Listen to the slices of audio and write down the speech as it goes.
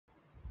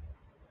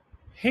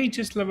Hey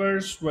chess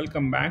lovers,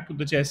 welcome back to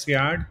the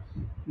Chessyard.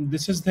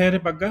 This is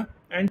dhairyabagga,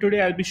 and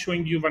today I'll be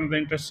showing you one of the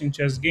interesting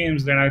chess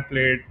games that I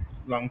played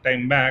long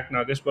time back.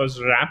 Now this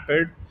was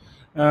rapid.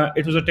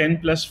 It was a 10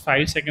 plus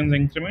 5 seconds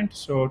increment,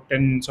 so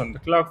 10 minutes on the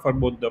clock for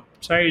both the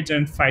sides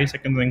and 5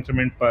 seconds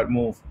increment per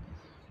move.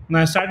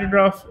 Now I started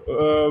off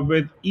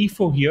with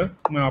e4 here.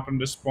 My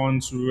opponent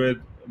responds with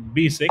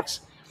b6.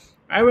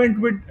 I went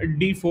with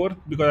d4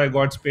 because I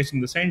got space in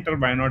the center.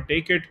 Why not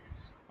take it?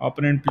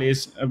 Opponent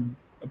plays a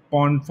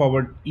pawn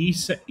forward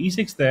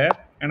e6 there,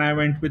 and I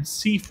went with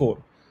c4.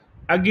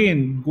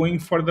 Again, going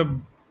for the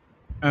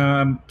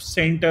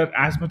center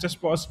as much as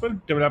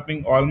possible,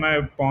 developing all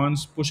my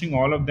pawns, pushing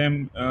all of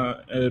them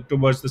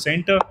towards the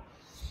center.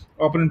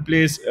 Opponent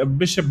plays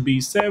bishop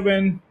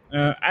b7.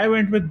 I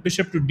went with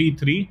bishop to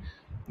d3,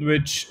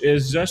 which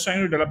is just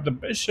trying to develop the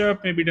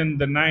bishop, maybe then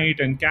the knight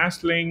and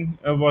castling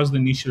was the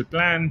initial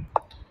plan.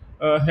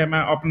 Here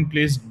my opponent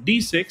plays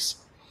d6,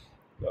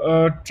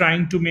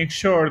 trying to make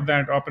sure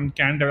that opponent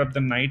can develop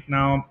the knight.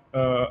 Now,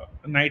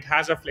 knight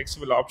has a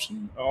flexible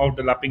option of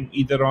developing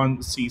either on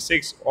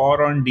c6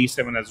 or on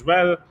d7 as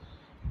well.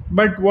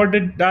 But what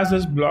it does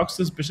is blocks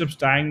this bishop's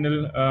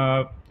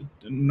diagonal,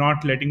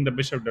 not letting the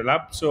bishop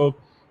develop. So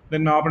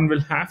then opponent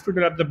will have to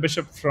develop the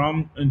bishop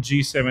from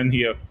g7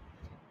 here.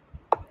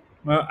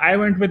 I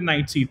went with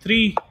knight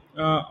c3.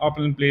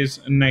 Opponent plays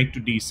knight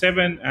to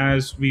d7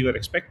 as we were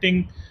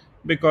expecting,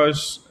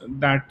 because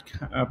that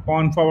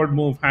pawn forward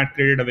move had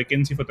created a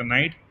vacancy for the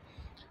knight.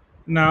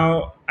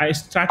 Now I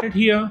started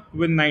here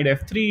with knight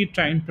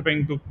f3,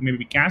 preparing to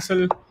maybe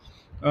castle.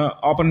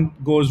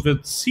 Opponent goes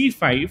with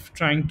c5,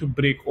 trying to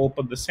break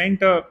open the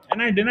center,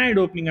 and I denied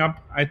opening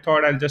up. I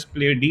thought I'll just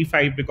play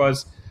d5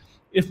 because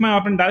if my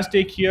opponent does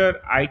take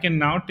here, I can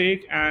now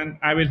take, and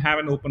I will have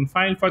an open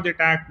file for the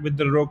attack with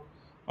the rook.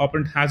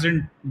 Opponent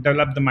hasn't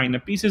developed the minor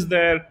pieces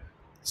there,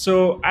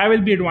 so I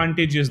will be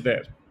advantageous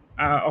there.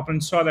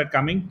 Opponent saw that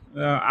coming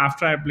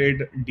after I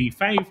played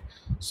d5,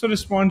 so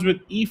responds with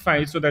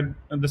e5 so that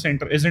the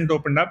center isn't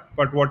opened up.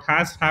 But what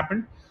has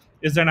happened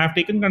is that I've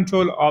taken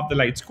control of the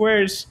light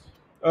squares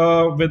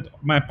with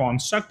my pawn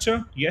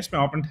structure. Yes,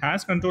 my opponent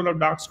has control of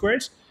dark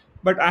squares,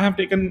 but I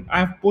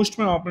have pushed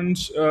my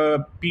opponent's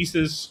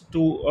pieces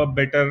to a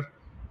better,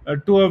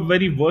 to a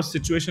very worse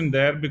situation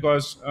there,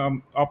 because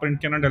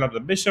opponent cannot develop the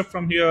bishop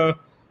from here.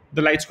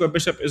 The light square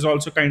bishop is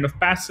also kind of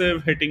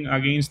passive, hitting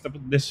against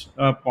this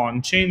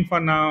pawn chain for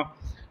now.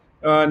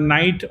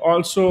 Knight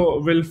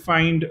also will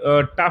find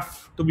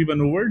tough to be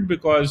maneuvered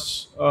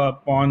because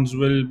pawns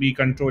will be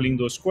controlling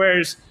those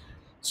squares.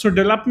 So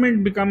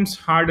development becomes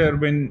harder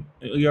when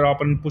your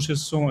opponent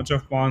pushes so much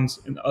of pawns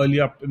early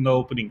up in the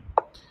opening.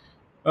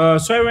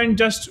 So I went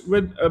just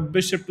with a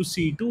bishop to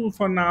c2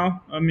 for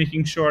now,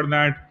 making sure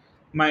that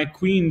my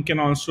queen can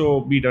also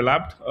be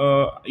developed.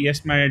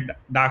 Yes, my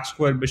dark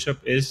square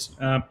bishop is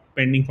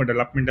pending for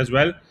development as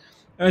well.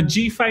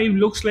 G5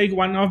 looks like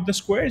one of the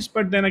squares,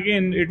 but then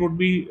again, it would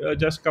be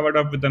just covered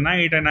up with the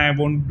knight, and I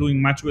won't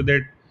doing much with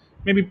it.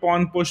 Maybe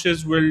pawn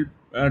pushes will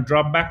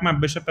drop back my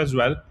bishop as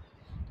well.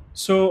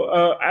 So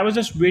I was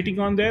just waiting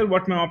on there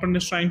what my opponent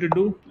is trying to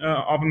do.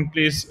 Opponent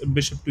plays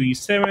bishop to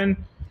e7.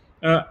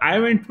 I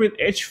went with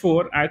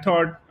h4. I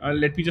thought,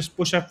 let me just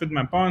push up with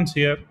my pawns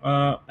here,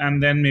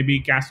 and then maybe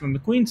castle on the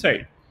queen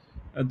side.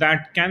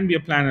 That can be a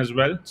plan as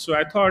well. So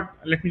I thought,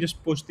 let me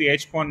just push the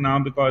h pawn now,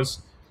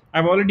 because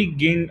I've already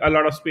gained a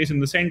lot of space in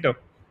the center.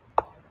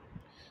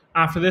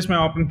 After this,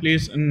 my opponent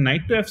plays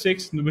knight to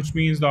f6, which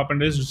means the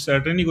opponent is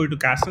certainly going to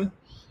castle.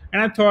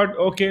 And I thought,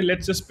 okay,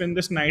 let's just spin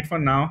this knight for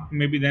now.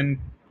 Maybe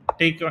then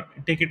take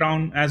it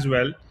on as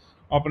well.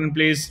 Opponent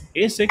plays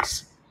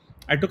a6.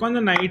 I took on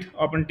the knight.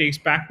 Opponent takes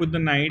back with the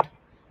knight,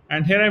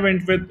 and here I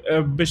went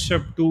with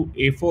bishop to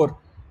a4.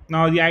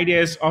 Now the idea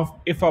is, of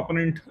if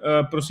opponent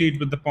proceeds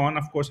with the pawn,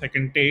 of course I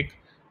can take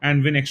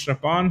and win extra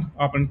pawn.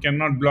 Opponent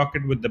cannot block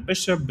it with the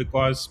bishop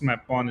because my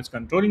pawn is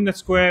controlling the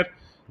square.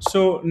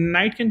 So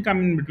knight can come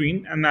in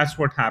between, and that's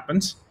what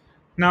happens.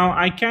 Now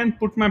I can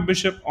put my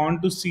bishop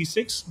onto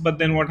c6, but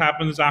then what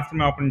happens is, after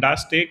my opponent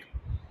does take,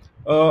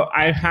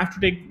 I have to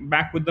take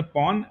back with the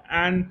pawn,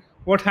 and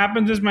what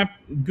happens is my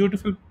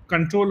beautiful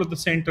control of the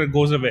center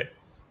goes away,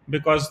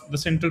 because the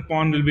central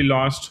pawn will be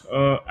lost,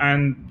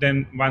 and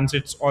then once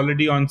it's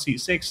already on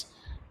c6,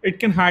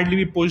 it can hardly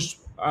be pushed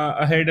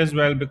ahead as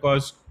well,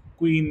 because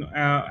queen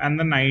and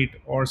the knight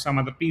or some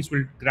other piece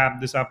will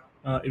grab this up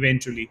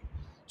eventually.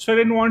 So I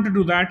didn't want to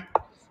do that.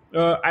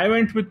 I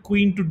went with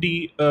queen to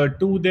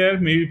d2 there,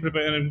 maybe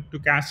preparing to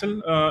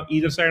castle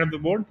either side of the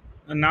board.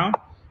 And now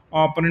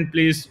opponent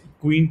plays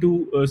queen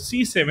to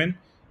c7,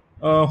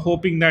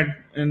 hoping that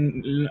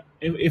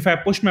if I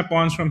push my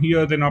pawns from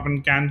here, then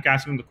opponent can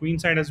castle on the queen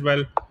side as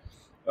well.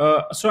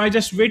 So I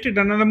just waited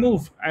another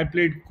move. I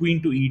played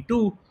queen to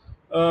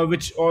e2,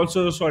 which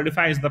also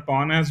solidifies the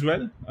pawn as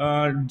well,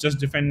 just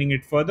defending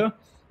it further.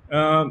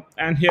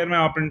 And here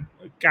my opponent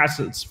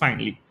castles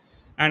finally.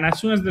 And as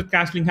soon as the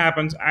castling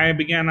happens, I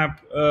began up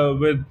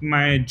with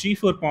my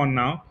g4 pawn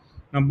now.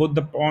 Now both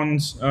the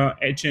pawns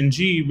h and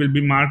g will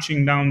be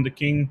marching down the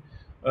king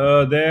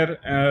there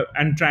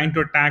and trying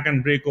to attack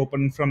and break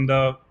open from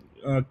the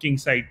king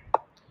side.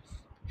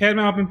 Here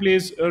my opponent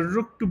plays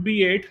rook to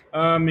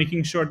b8,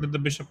 making sure that the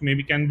bishop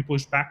maybe can be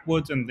pushed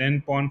backwards and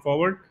then pawn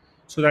forward,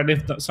 so that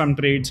if some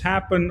trades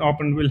happen,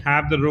 opponent will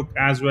have the rook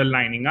as well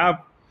lining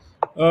up.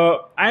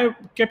 I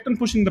kept on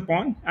pushing the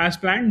pawn as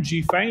planned.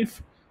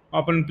 G5.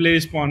 Opponent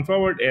plays pawn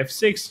forward.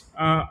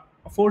 F6,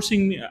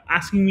 forcing me,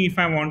 asking me if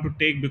I want to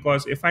take,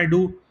 because if I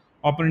do,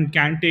 opponent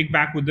can take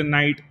back with the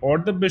knight or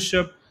the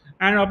bishop,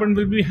 and opponent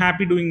will be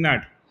happy doing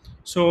that.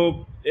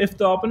 So if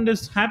the opponent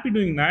is happy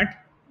doing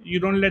that, you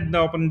don't let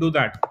the opponent do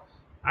that.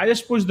 I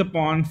just push the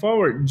pawn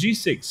forward.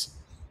 G6,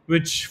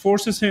 which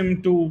forces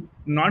him to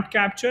not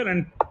capture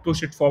and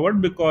push it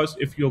forward, because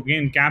if you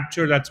again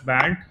capture, that's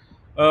bad.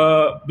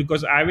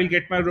 Because I will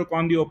get my rook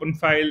on the open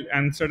file,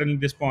 and suddenly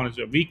this pawn is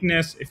a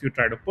weakness. If you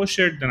try to push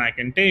it, then I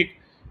can take.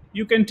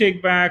 You can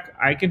take back.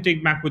 I can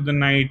take back with the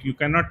knight. You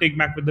cannot take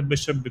back with the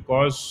bishop,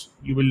 because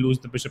you will lose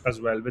the bishop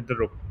as well with the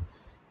rook.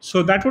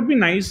 So that would be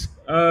nice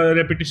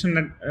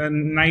repetition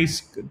and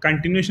nice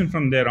continuation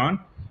from there on,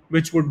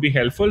 which would be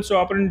helpful. So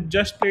opponent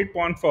just played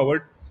pawn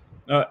forward,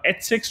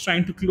 h6,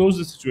 trying to close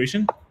the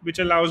situation, which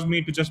allows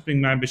me to just bring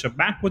my bishop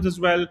backwards as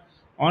well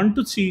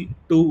onto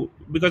c2,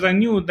 because I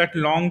knew that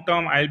long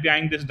term I'll be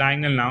eyeing this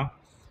diagonal now.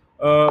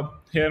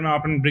 Here my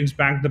opponent brings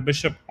back the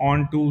bishop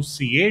onto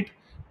c8,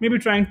 maybe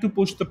trying to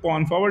push the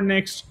pawn forward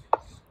next.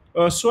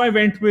 So I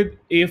went with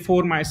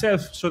a4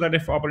 myself, so that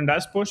if opponent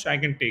does push, I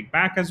can take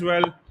back as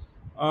well.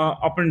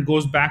 Opponent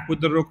goes back with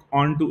the rook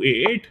onto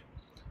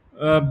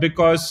a8,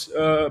 because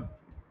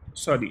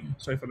sorry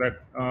for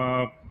that.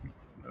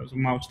 There was a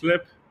mouse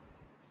slip.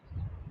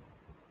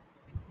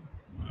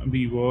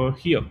 We were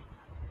here.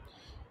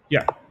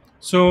 Yeah.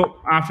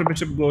 So after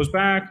bishop goes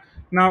back,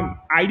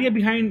 now idea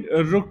behind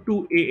rook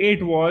to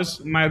a8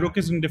 was my rook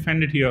isn't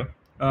defended here.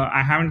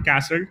 I haven't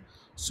castled,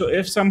 so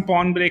if some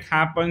pawn break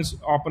happens,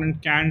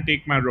 opponent can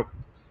take my rook.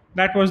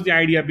 That was the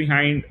idea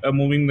behind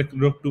moving the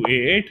rook to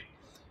a8.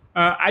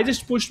 I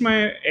just pushed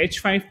my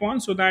h5 pawn,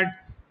 so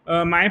that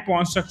my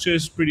pawn structure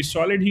is pretty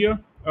solid here,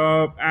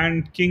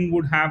 and king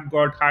would have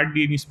got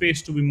hardly any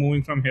space to be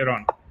moving from here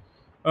on.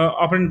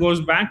 Opponent goes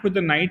back with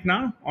the knight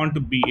now onto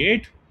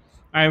b8.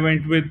 I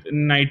went with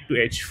knight to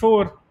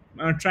h4,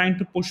 trying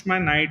to push my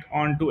knight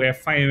onto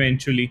f5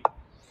 eventually.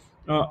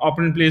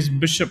 Opponent plays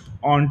bishop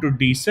onto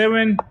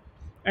d7,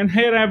 and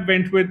here I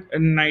went with a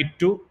knight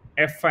to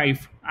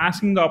f5,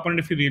 asking the opponent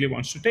if he really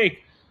wants to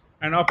take.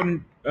 And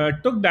opponent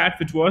took that,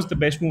 which was the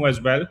best move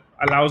as well,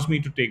 allows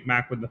me to take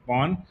back with the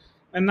pawn.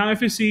 And now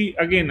if you see,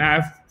 again, I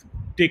have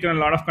taken a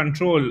lot of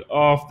control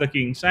of the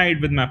king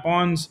side with my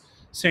pawns.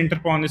 Center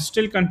pawn is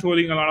still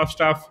controlling a lot of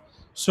stuff.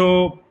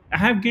 So I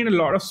have gained a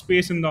lot of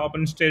space in the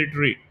opponent's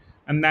territory,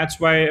 and that's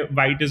why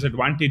white is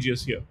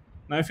advantageous here.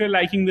 Now, if you're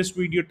liking this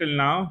video till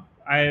now,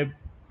 I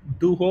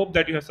do hope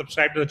that you have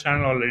subscribed to the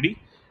channel already.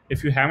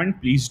 If you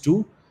haven't, please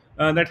do.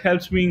 That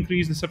helps me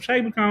increase the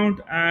subscriber count,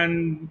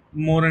 and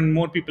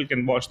more people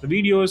can watch the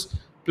videos.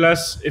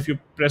 Plus, if you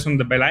press on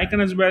the bell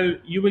icon as well,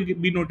 you will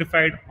be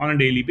notified on a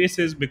daily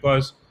basis,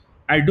 because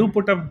I do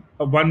put up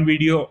one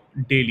video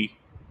daily.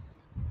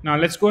 Now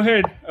let's go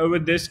ahead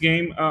with this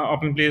game.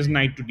 Opponent plays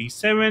knight to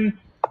d7,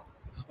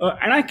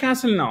 and I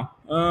castle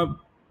now.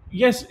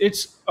 Yes,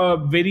 it's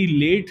very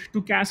late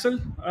to castle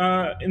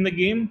in the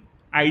game.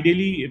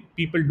 Ideally,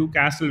 people do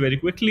castle very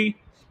quickly.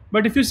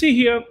 But if you see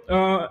here,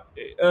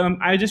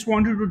 I just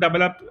wanted to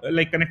double up,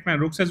 like connect my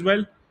rooks as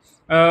well.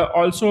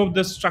 Also,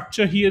 the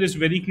structure here is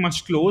very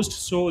much closed,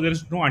 so there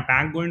is no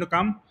attack going to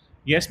come.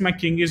 Yes, my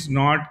king is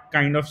not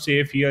kind of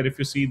safe here. If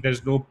you see,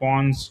 there's no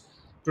pawns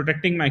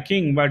protecting my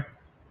king, but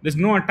there's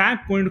no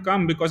attack going to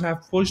come because I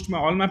have pushed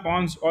all my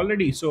pawns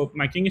already. So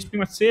my king is pretty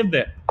much safe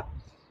there.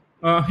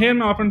 Here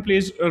my opponent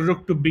plays a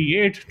rook to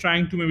b8,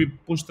 trying to maybe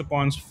push the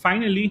pawns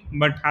finally,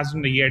 but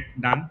hasn't yet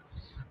done.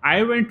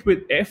 I went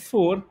with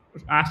f4,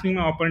 asking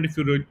my opponent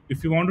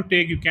if you want to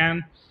take, you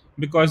can,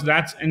 because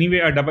that's anyway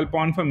a double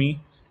pawn for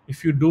me.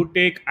 If you do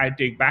take, I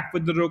take back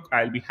with the rook.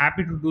 I'll be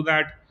happy to do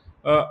that.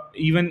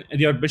 Even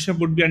your bishop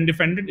would be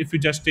undefended if you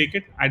just take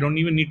it. I don't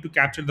even need to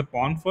capture the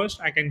pawn first.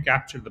 I can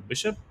capture the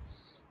bishop.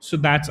 So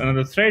that's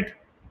another threat.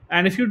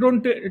 And if you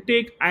don't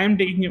take, I am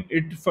taking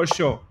it for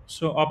sure.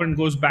 So opponent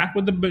goes back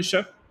with the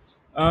bishop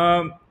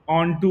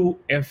onto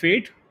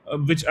f8,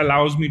 which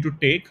allows me to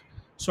take.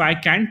 So I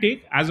can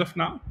take as of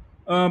now,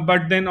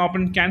 but then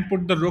opponent can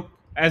put the rook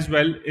as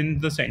well in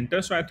the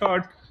center. So I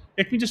thought,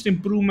 let me just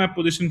improve my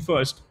position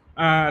first.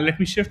 Let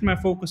me shift my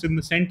focus in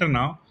the center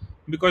now,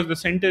 because the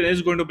center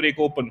is going to break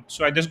open.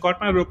 So I just got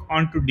my rook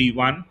onto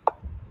d1.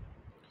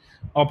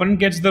 Opponent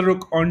gets the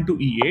rook onto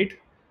e8.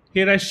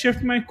 Here I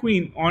shift my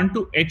queen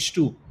onto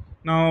h2.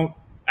 Now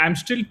I'm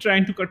still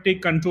trying to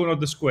take control of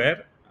the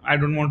square. I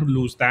don't want to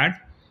lose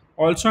that.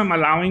 Also, I'm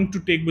allowing to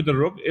take with the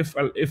rook. If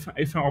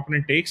an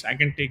opponent takes, I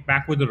can take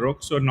back with the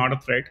rook, so not a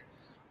threat.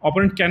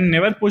 Opponent can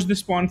never push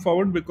this pawn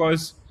forward,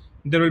 because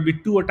there will be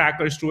two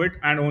attackers to it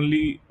and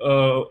only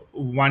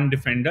one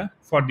defender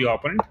for the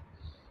opponent.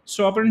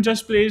 So opponent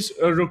just plays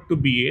a rook to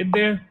b8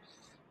 there.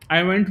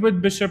 I went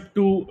with bishop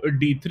to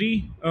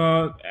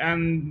d3,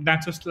 and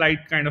that's a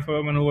slight kind of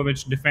a maneuver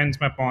which defends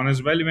my pawn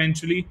as well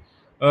eventually.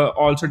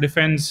 Also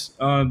defends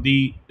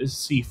the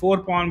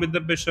c4 pawn with the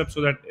bishop,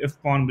 so that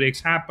if pawn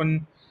breaks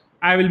happen,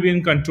 I will be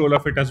in control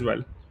of it as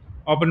well.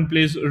 Opponent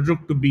plays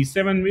rook to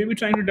b7, maybe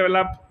trying to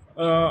develop.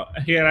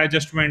 Here I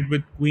just went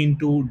with queen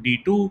to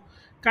d2,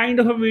 kind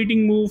of a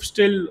waiting move,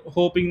 still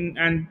hoping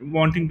and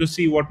wanting to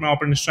see what my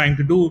opponent is trying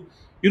to do.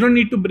 You don't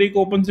need to break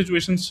open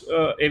situations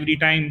every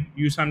time.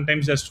 You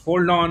sometimes just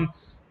hold on,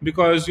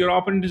 because your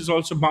opponent is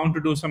also bound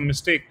to do some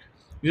mistake.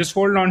 You just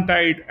hold on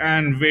tight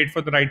and wait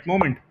for the right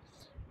moment.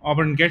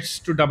 Opponent gets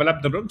to double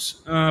up the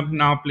rooks.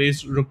 Now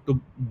plays rook to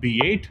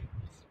b8.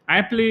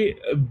 I play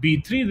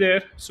b3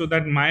 there, so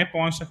that my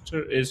pawn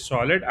structure is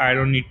solid. I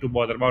don't need to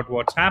bother about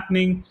what's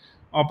happening.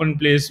 Opponent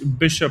plays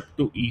bishop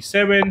to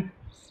e7,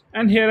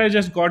 and here I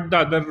just got the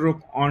other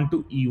rook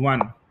onto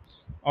e1.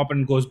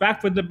 Opponent goes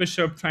back with the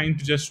bishop, trying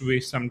to just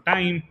waste some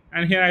time.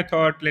 And here I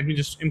thought, let me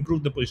just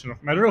improve the position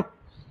of my rook.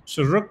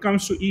 So rook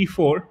comes to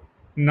e4.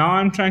 Now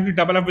I'm trying to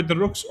double up with the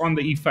rooks on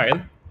the e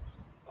file.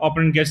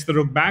 Opponent gets the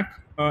rook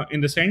back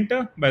in the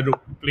center by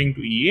rook playing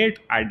to e8.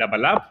 I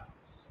double up.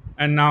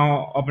 And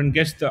now opponent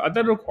gets the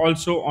other rook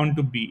also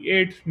onto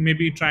b8,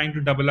 maybe trying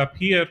to double up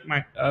here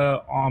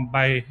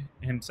by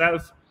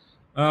himself,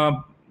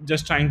 uh,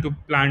 just trying to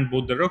plant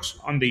both the rooks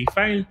on the e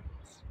file.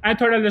 I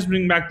thought I'll just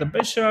bring back the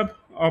bishop.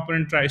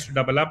 Opponent tries to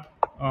double up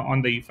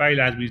on the e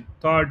file as we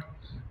thought,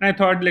 and I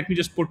thought, let me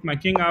just put my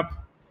king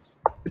up.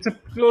 It's a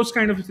close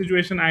kind of a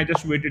situation. I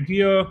just waited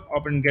here.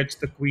 Opponent gets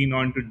the queen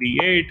onto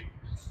d8,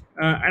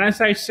 and I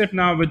sidestep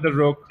now with the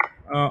rook.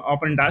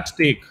 Opponent does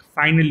take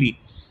finally.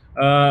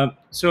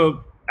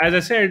 So as I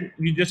said,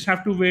 you just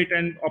have to wait,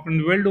 and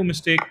opponent will do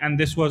mistake, and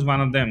this was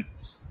one of them,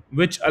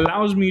 which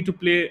allows me to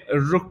play a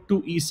rook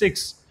to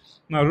e6.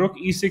 Now rook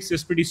e6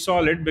 is pretty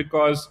solid,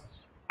 because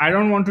I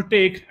don't want to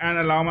take and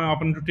allow my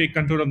opponent to take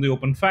control of the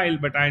open file,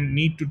 but I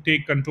need to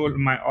take control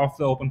of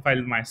the open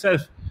file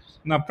myself.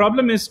 Now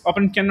problem is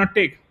opponent cannot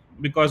take,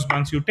 because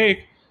once you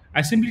take,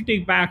 I simply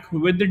take back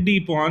with the d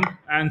pawn,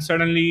 and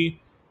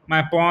suddenly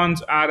my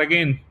pawns are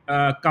again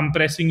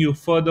compressing you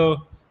further.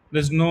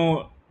 There's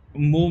no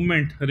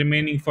movement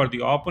remaining for the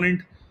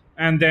opponent,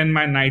 and then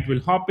my knight will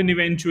hop in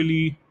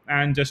eventually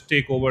and just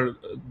take over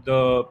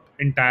the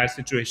entire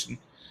situation.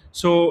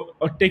 So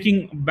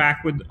taking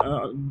back with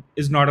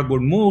is not a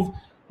good move.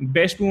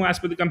 Best move as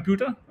per the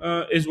computer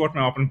is what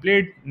my opponent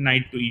played,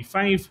 knight to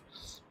e5,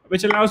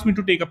 which allows me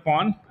to take a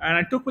pawn, and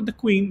I took with the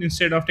queen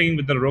instead of taking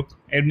with the rook.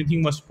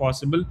 Everything was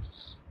possible.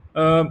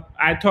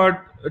 I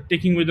thought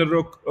taking with the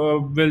rook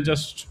will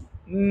just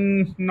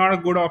not a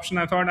good option.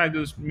 I thought I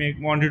just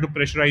wanted to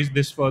pressurize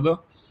this further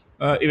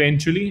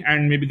eventually,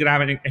 and maybe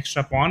grab an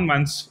extra pawn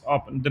once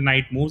the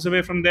knight moves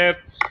away from there.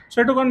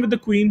 So I took on with the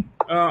queen.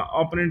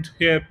 Opponent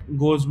here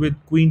goes with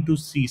queen to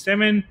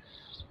c7.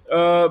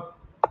 Uh,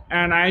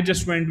 and I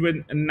just went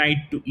with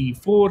knight to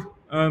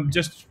e4,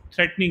 just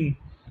threatening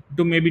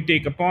to maybe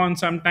take a pawn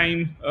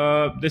sometime.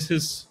 This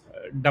is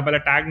double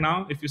attack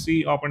now. If you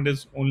see, opponent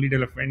is only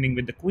defending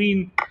with the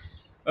queen.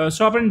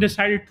 So opponent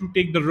decided to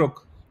take the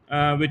rook,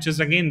 which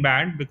is again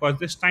bad, because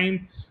this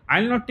time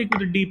I'll not take with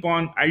the d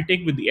pawn, I'll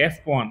take with the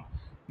f pawn.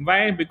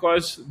 Why?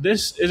 Because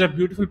this is a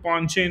beautiful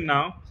pawn chain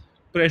now,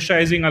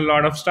 pressurizing a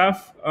lot of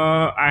stuff.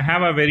 I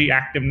have a very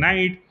active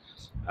knight,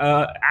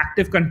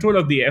 active control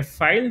of the f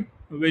file,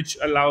 which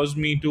allows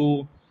me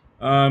to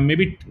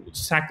maybe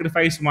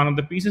sacrifice one of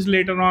the pieces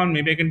later on.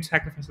 Maybe I can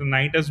sacrifice the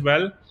knight as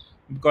well,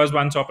 because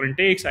once opponent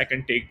takes, I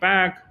can take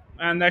back,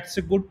 and that's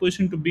a good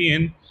position to be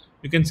in.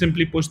 You can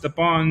simply push the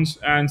pawns,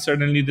 and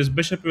suddenly this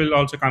bishop will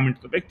also come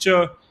into the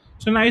picture.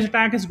 So nice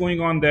attack is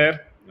going on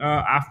there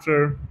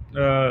after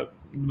the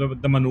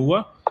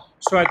maneuver.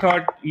 So I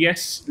thought,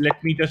 yes,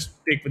 let me just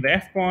take with the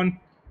f pawn,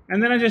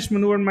 and then I just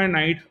maneuvered my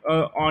knight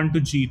on to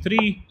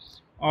g3.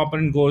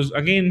 Opponent goes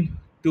again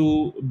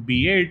to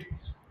b8.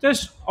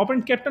 Just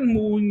opponent kept on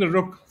moving the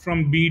rook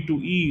from b to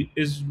e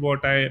is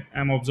what I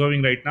am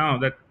observing right now.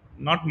 That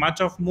not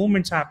much of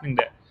movements happening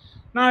there.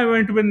 Now I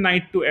went with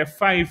knight to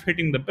f5,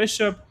 hitting the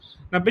bishop.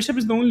 Now bishop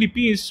is the only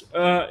piece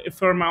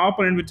for my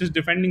opponent which is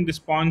defending this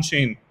pawn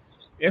chain.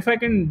 If I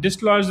can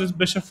dislodge this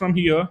bishop from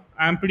here,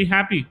 I'm pretty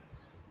happy.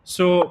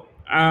 So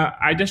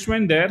I just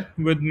went there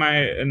with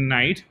my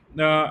knight,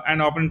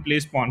 and opponent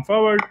plays pawn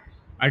forward.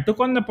 I took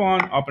on the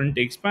pawn, opponent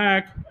takes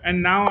back,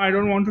 and now I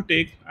don't want to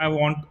take. I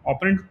want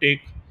opponent to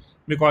take,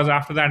 because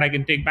after that I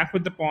can take back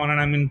with the pawn,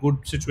 and I'm in good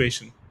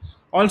situation.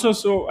 Also,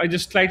 so I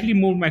just slightly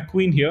moved my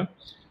queen here.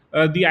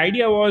 The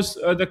idea was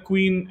the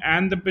queen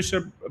and the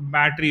bishop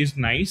battery is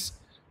nice.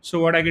 So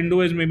what I can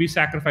do is maybe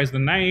sacrifice the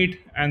knight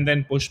and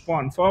then push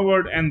pawn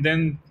forward, and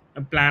then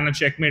plan a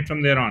checkmate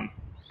from there on.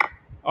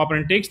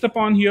 Opponent takes the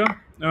pawn here,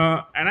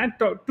 and I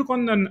took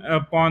on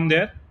the pawn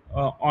there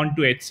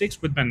onto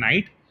h6 with my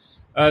knight.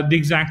 The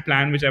exact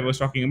plan which I was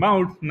talking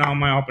about. Now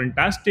my opponent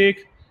does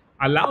take,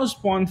 allows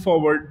pawn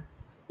forward,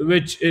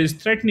 which is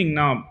threatening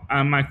now.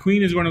 My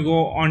queen is going to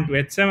go on to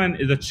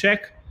h7, is a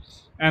check,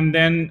 and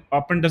then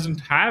opponent doesn't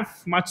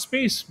have much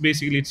space.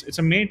 Basically, it's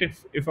a mate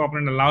if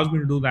opponent allows me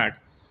to do that.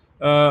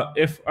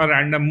 If a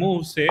random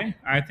move, say,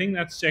 I think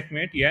that's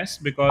checkmate. Yes,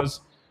 because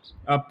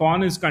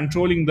pawn is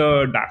controlling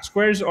the dark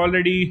squares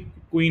already.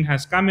 Queen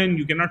has come in.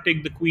 You cannot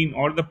take the queen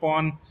or the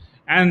pawn.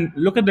 And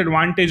look at the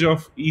advantage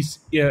of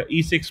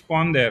e6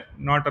 pawn there,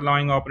 not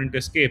allowing opponent to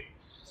escape.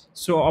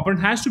 So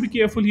opponent has to be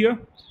careful here,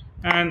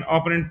 and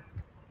opponent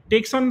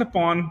takes on the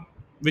pawn,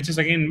 which is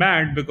again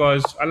bad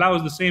because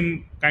allows the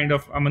same kind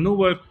of a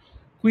maneuver.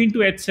 Queen to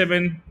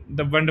h7,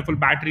 the wonderful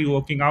battery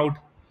working out,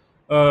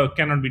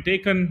 cannot be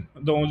taken.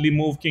 The only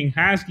move king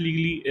has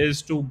legally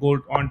is to go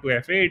on to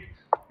f8,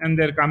 and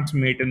there comes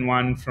mate in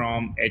one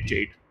from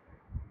h8,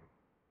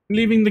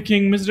 leaving the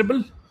king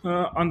miserable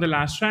on the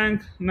last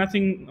rank.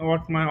 Nothing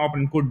what my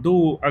opponent could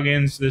do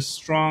against this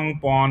strong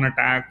pawn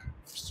attack,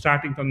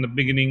 starting from the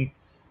beginning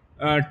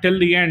till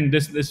the end.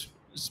 This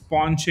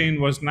pawn chain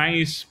was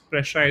nice,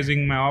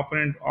 pressurizing my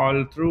opponent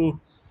all through,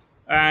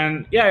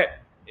 and yeah,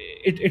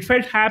 it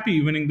felt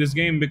happy winning this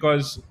game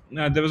because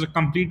there was a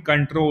complete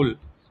control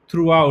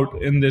throughout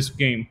in this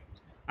game.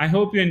 I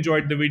hope you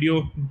enjoyed the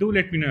video. Do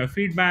let me know your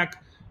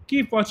feedback.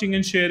 Keep watching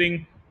and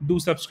sharing. Do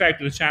subscribe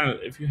to the channel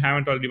if you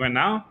haven't already by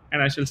now,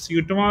 and I shall see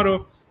you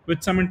tomorrow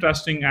with some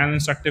interesting and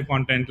instructive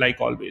content like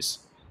always.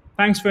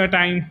 Thanks for your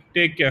time.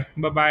 Take care.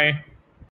 Bye bye.